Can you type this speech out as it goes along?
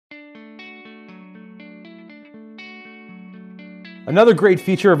Another great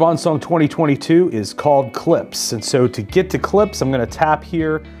feature of OnSong 2022 is called clips. And so to get to clips, I'm going to tap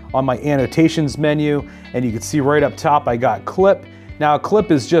here on my annotations menu, and you can see right up top I got clip. Now a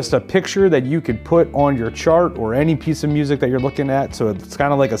clip is just a picture that you could put on your chart or any piece of music that you're looking at, so it's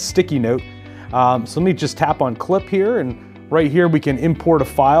kind of like a sticky note. So let me just tap on clip here, and right here we can import a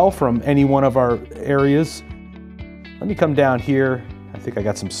file from any one of our areas. Let me come down here. I think I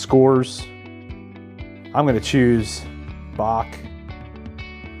got some scores. I'm going to choose Bach,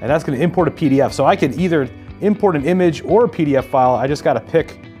 and that's going to import a PDF. So I can either import an image or a PDF file. I just got to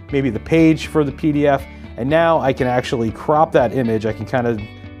pick maybe the page for the PDF, and now I can actually crop that image. I can kind of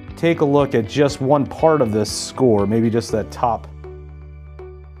take a look at just one part of this score, maybe just that top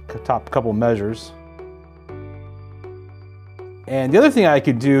couple measures. And the other thing I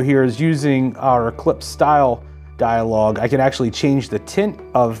could do here is using our clip style dialog. I can actually change the tint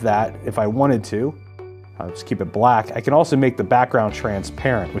of that if I wanted to. I'll just keep it black. I can also make the background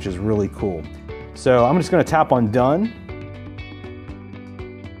transparent, which is really cool. So I'm just going to tap on done.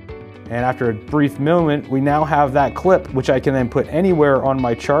 And after a brief moment, we now have that clip, which I can then put anywhere on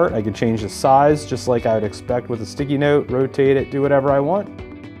my chart. I can change the size just like I would expect with a sticky note, rotate it, do whatever I want.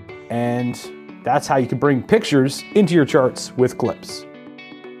 And that's how you can bring pictures into your charts with clips.